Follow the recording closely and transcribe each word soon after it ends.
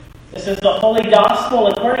This is the Holy Gospel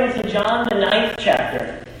according to John, the 9th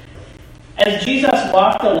chapter. As Jesus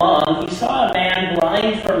walked along, he saw a man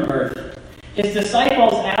blind from birth. His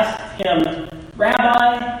disciples asked him,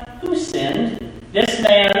 "Rabbi, who sinned, this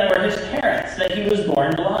man or his parents, that he was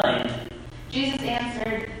born blind?" Jesus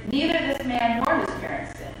answered, "Neither this man nor his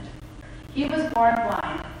parents sinned. He was born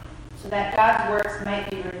blind, so that God's works might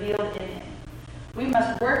be revealed in him. We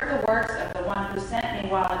must work the works of the one who sent me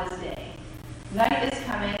while it is day. Night is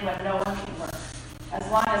coming when no one can work. As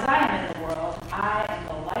long as I am in the world, I am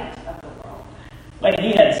the light of the world." When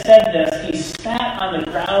he had said this, he spat on the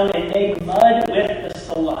ground and made mud with the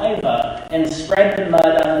saliva and spread the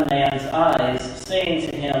mud on the man's eyes, saying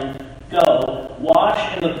to him, "Go,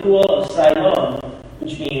 wash in the pool of Siloam,"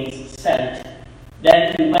 which means sent.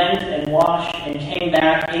 Then he went and washed and came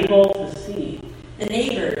back able to see. The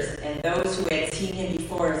neighbors and those who had seen him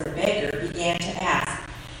before as a beggar began to ask,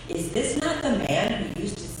 "Is this not the man who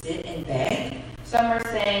used to sit and beg?" Some were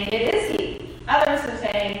saying, "It is he." Others were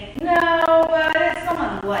saying, "No, but it's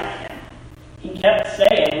someone like him." He kept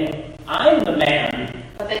saying, "I'm the man."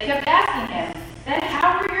 But they kept asking him, "Then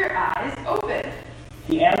how were your eyes opened?"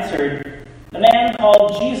 He answered, "The man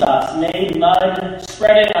called Jesus made mud,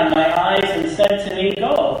 spread it on my eyes, and said to me,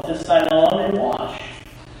 'Go to Siloam and wash.'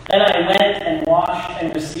 Then I went and washed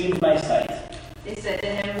and received my sight." They said to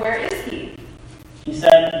him, "Where is he?" He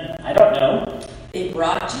said, "I don't know." They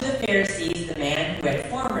brought to the Pharisees the man who had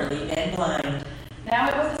formerly been blind. Now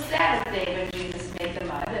it was the Sabbath day when Jesus made the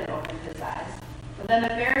mud and opened his eyes. But then the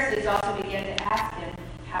Pharisees also began to ask him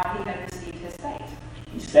how he had received his sight.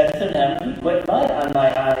 He said to them, "He put mud on my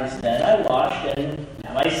eyes, then I washed, and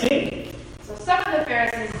now I see." So some of the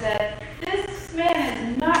Pharisees said, "This man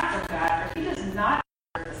is not from God, for he does not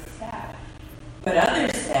observe the Sabbath." But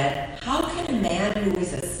others said, "How can a man who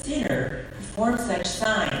is a sinner perform such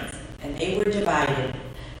signs?" And they were divided.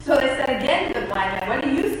 So they said again to the blind man, "What do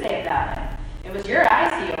you say about him? It was your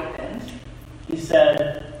eyes he opened." He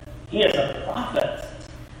said, "He is a prophet."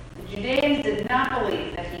 The Judeans did not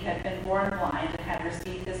believe that he had been born blind and had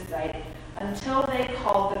received his sight until they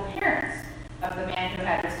called the parents of the man who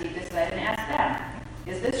had received his sight and asked them,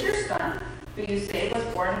 "Is this your son, who you say was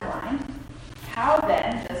born blind? How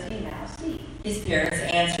then does he now see?" His parents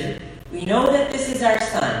answered, "We know that this is our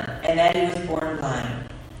son, and that he was born blind.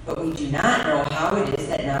 But we do not know how it is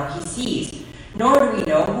that now he sees, nor do we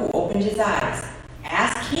know who opened his eyes.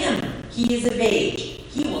 Ask him. He is of age.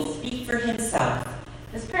 He will speak for himself."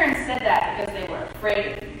 His parents said that because they were afraid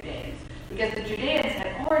of the Judeans, because the Judeans had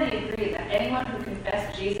already agreed that anyone who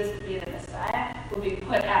confessed Jesus to be the Messiah would be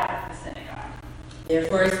put out of the synagogue.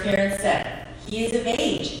 Therefore his parents said, "He is of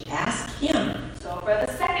age. Ask him." So for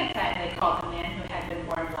the second time they called the man who had been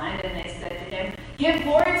born blind, and they said to him, "Give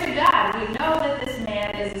glory to God. We know that this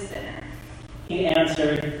man is a sinner." He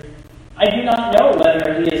answered, "I do not know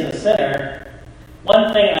whether he is a sinner.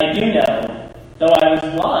 One thing I do know, though I was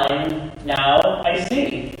blind, now I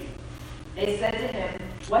see." They said to him,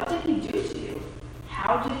 "What did he do to you?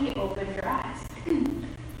 How did he open your eyes?"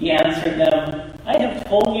 He answered them, "I have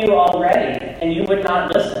told you already, and you would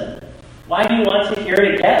not listen. Why do you want to hear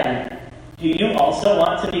it again? Do you also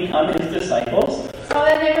want to become his disciples?" So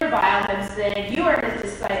then they reviled him, saying, "You are his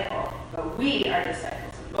disciple, but we are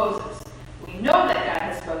disciples of Moses. We know that God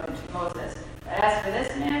has spoken to Moses, but as for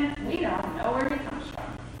this man, we don't know where he comes from."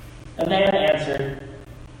 The man answered,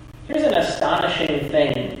 "Here's an astonishing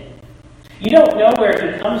thing. You don't know where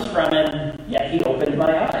he comes from, and yet he opened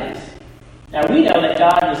my eyes. Now we know that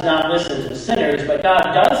God does not listen to sinners, but God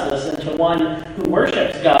does listen to one who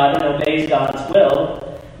worships God and obeys God's will.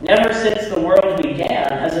 Never since the world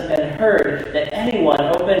began has it been heard that anyone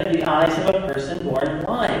opened the eyes of a person born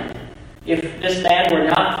blind. If this man were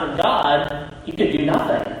not from God, he could do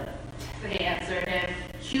nothing." They answered him,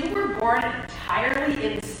 "You were born entirely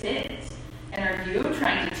in sins, and are you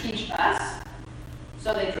trying to teach us?"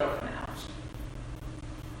 So they drove him out.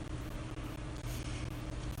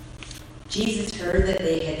 Jesus heard that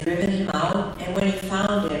they had driven him out, and when he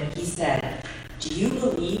found him, he said, "Do you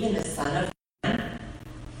believe in the Son of Man?"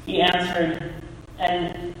 He answered,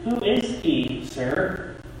 "And who is he,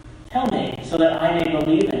 sir? Tell me, so that I may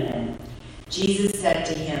believe in him." Jesus said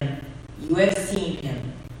to him, "You have seen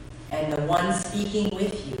him, and the one speaking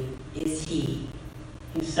with you is he."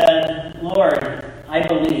 He said, "Lord, I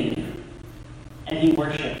believe." And he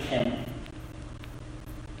worshipped him.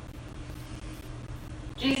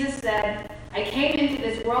 Jesus said, "I came into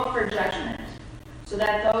this world for judgment, so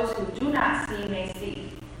that those who do not see may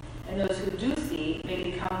see, and those who do see may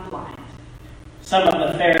become blind." Some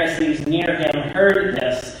of the Pharisees near him heard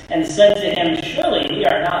this and said to him, "Surely we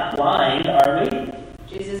are not blind, are we?"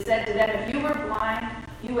 Jesus said to them, "If you were blind,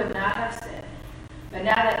 you would not have sinned. But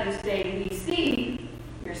now that you say, we see,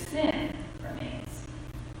 your sin remains.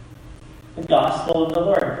 The gospel of the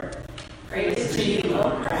Lord. Praise to you,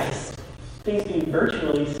 Lord Christ. Please be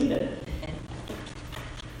virtually seated.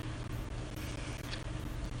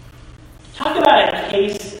 Talk about a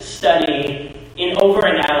case study in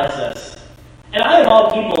overanalysis. And I, of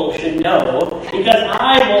all people, should know, because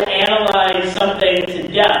I will analyze something to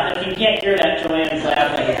death. If you can't hear that, Joanne's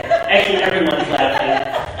laughing. Actually, everyone's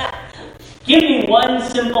laughing. Give me one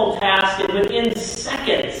simple task, and within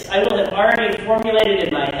seconds, I will have already formulated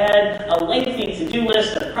in my head a lengthy to-do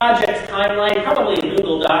list, a project timeline, probably a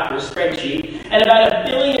Google Doc or spreadsheet, and about 1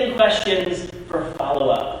 billion questions for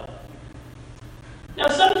follow-up. Now,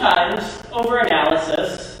 sometimes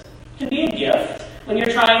overanalysis can be a gift when you're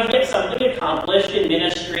trying to get something accomplished in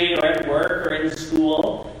ministry or at work or in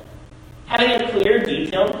school. Having a clear,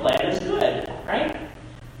 detailed plan is good, right?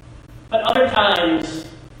 But other times,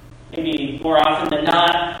 maybe more often than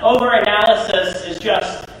not, overanalysis is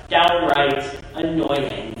just downright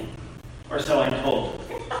annoying, or so I'm told.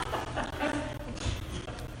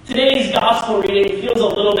 Today's gospel reading feels a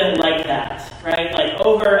little bit like that, right? Like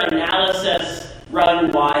overanalysis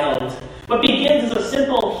run wild. What begins as a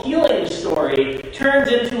simple healing story turns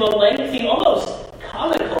into a lengthy, almost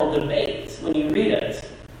comical debate when you read it.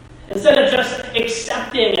 Instead of just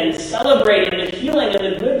accepting and celebrating the healing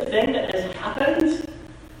and the good thing that has happened,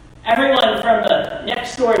 everyone from the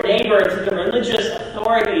next-door neighbor to the religious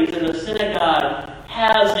authorities in the synagogue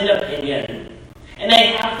has an opinion. And they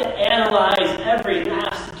have to analyze every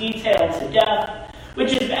last detail to death,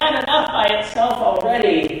 which is bad enough by itself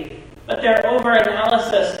already. But their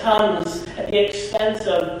overanalysis comes at the expense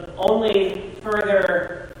of only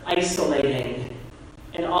further isolating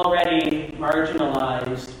an already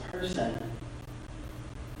marginalized person.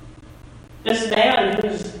 This man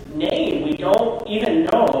whose name we don't even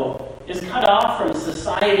know is cut off from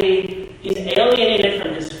society. He's alienated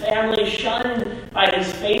from his family, shunned by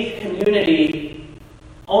his faith community,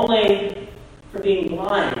 only for being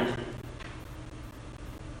blind.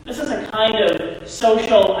 This is a kind of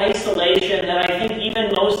social isolation that I think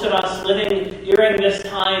even most of us living during this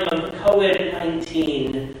time of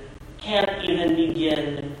COVID-19 can't even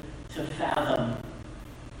begin to fathom.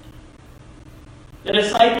 The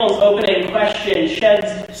disciples' opening question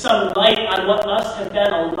sheds some light on what must have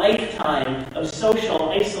been a lifetime of social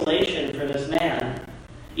isolation for this man,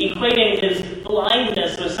 equating his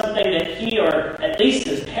blindness with something that he, or at least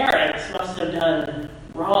his parents, must have done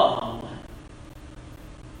wrong.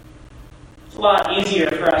 It's a lot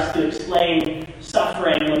easier for us to explain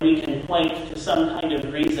suffering when we can point to some kind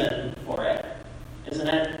of reason for it, isn't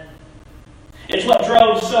it? It's what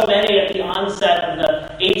drove so many at the onset of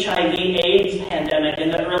the HIV/AIDS pandemic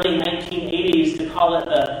in the early 1980s to call it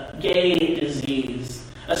the gay disease,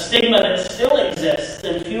 a stigma that still exists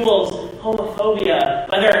and fuels homophobia,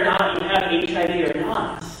 whether or not you have HIV or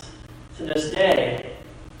not, to this day.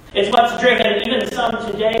 It's what's driven even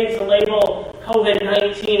some today to label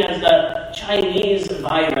COVID-19 as the Chinese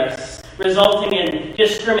virus, resulting in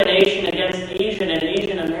discrimination against Asian and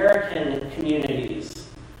Asian American communities.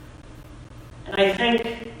 And I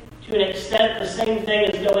think, to an extent, the same thing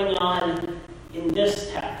is going on in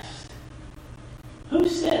this text. Who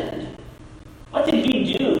sinned? What did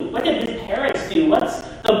he do? What did his parents do? What's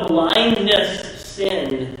the blindness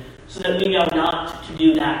sin so that we know not to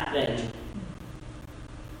do that thing?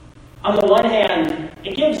 On the one hand,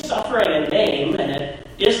 it gives suffering a name and it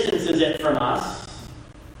distances it from us,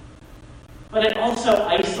 but it also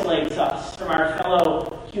isolates us from our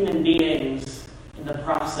fellow human beings in the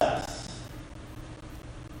process.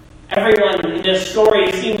 Everyone in this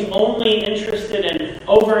story seems only interested in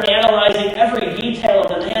overanalyzing every detail of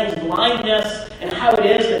the man's blindness and how it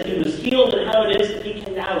is that he was healed and how it is that he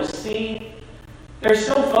can now see. They're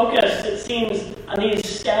so focused, it seems, on these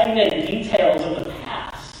stagnant details of the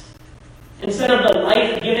past, instead of the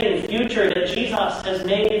life-giving future that Jesus has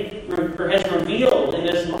made or has revealed in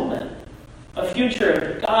this moment. A future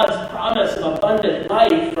of God's promise of abundant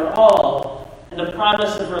life for all, and the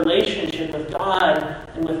promise of relationship with God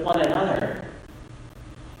and with one another.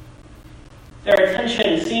 Their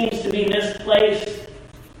attention seems to be misplaced,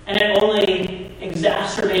 and it only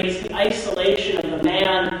exacerbates the isolation of the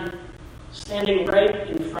man standing right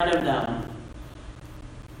in front of them.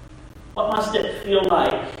 What must it feel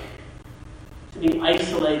like to be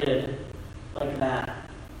isolated like that?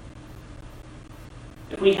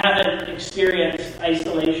 If we haven't experienced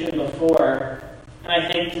isolation before, and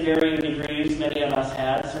I think to varying degrees many of us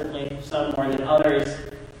have, certainly some more than others,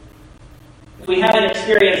 if we haven't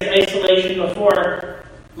experienced isolation before,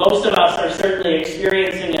 most of us are certainly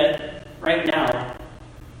experiencing it right now.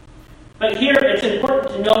 But here it's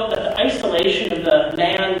important to note that the isolation of the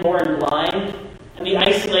man born blind and the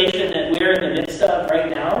isolation that we're in the midst of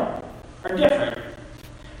right now are different.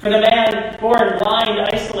 For the man born blind,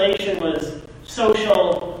 isolation was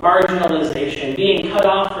social marginalization, being cut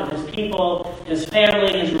off from his people, his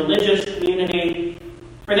family, his religious community.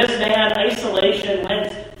 For this man, isolation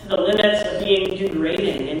went to the limits of being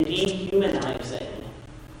degrading and dehumanizing.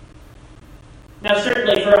 Now,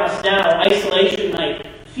 certainly for us now, isolation might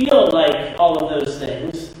feel like all of those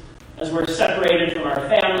things, as we're separated from our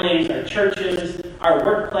families, our churches, our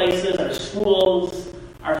workplaces, our schools,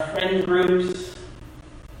 our friend groups.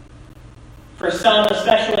 For some,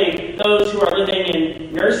 especially those who are living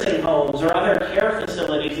in nursing homes or other care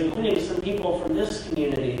facilities, including some people from this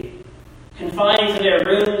community, confined to their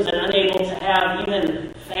rooms and unable to have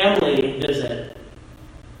even family visit,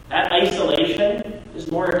 that isolation is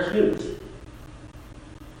more acute.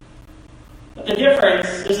 But the difference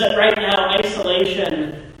is that right now,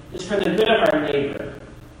 isolation is for the good of our neighbor.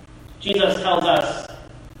 Jesus tells us,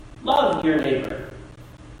 love your neighbor.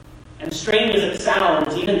 And strange as it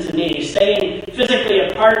sounds, even to me, staying physically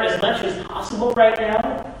apart as much as possible right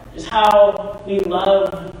now is how we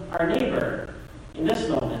love our neighbor in this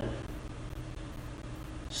moment.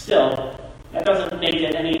 Still, that doesn't make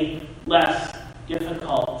it any less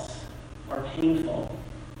difficult or painful.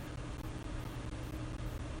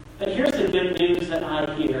 But here's the good news that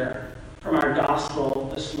I hear from our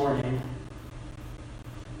gospel this morning.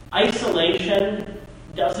 Isolation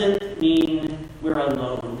doesn't mean we're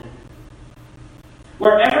alone.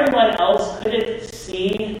 Where everyone else couldn't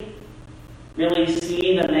really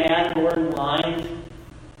see the man born blind,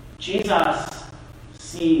 Jesus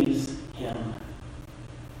sees him.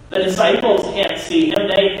 The disciples can't see him.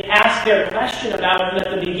 They ask their question about him at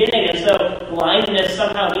the beginning as though blindness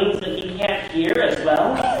somehow means that he can't hear as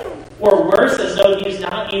well. Or worse, as though he's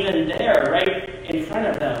not even there, right in front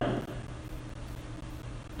of them.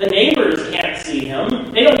 The neighbors can't see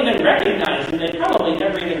him. They don't even recognize him. They've probably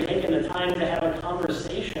never even taken the time to have a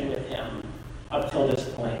conversation with him up till this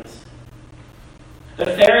point. The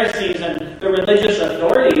Pharisees and the religious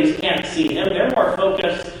authorities can't see him. They're more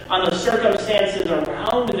focused on the circumstances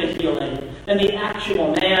around the healing than the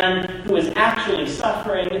actual man who is actually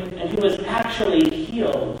suffering and who is actually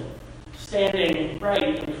healed, standing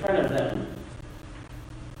right in front of them.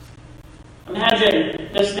 Imagine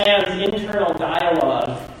this man's internal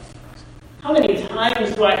dialogue. How many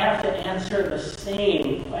times do I have to answer the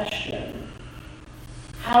same question?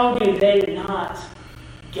 How do they not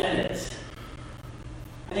get it?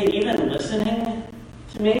 Are they even listening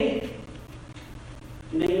to me?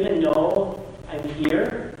 Do they even know I'm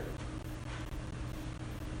here?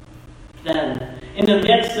 Then, in the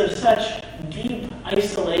midst of such deep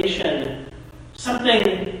isolation,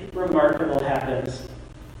 something remarkable happens.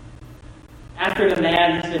 After the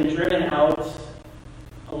man has been driven out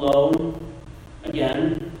alone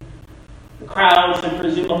again, the crowds have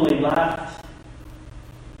presumably left.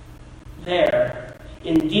 There,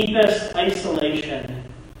 in deepest isolation,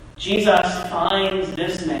 Jesus finds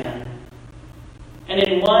this man. And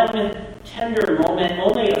in one tender moment,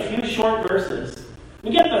 only a few short verses,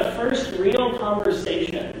 we get the first real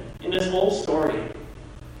conversation in this whole story.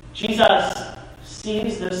 Jesus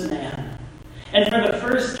sees this man. And for the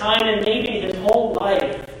first time in maybe his whole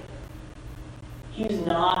life, he's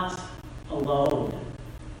not alone.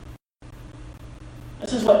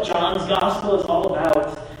 This is what John's gospel is all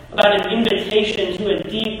about an invitation to a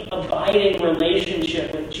deep, abiding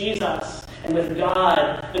relationship with Jesus and with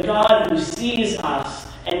God, the God who sees us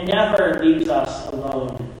and never leaves us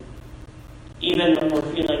alone, even when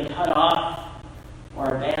we're feeling cut off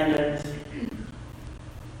or abandoned,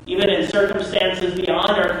 even in circumstances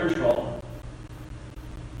beyond our control.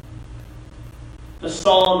 The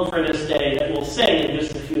psalm for this day that we'll sing in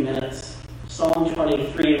just a few minutes, Psalm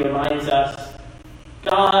 23, reminds us,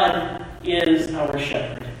 God is our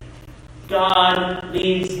shepherd. God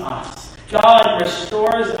leads us. God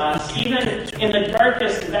restores us. Even in the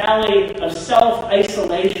darkest valley of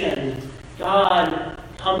self-isolation, God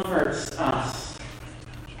comforts us.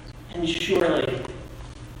 And surely,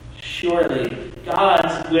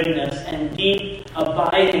 God's goodness and deep,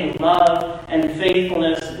 abiding love and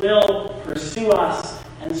faithfulness will pursue us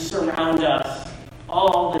and surround us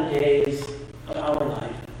all the days of our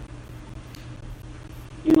life.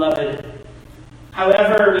 Beloved,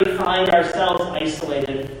 however we find ourselves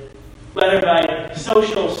isolated, whether by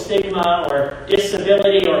social stigma or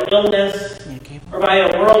disability or illness, or by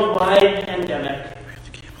a worldwide pandemic,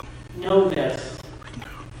 know this: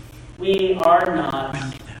 we are not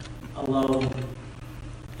alone,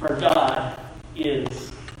 for God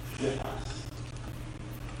is with us.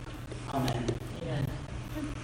 Amen.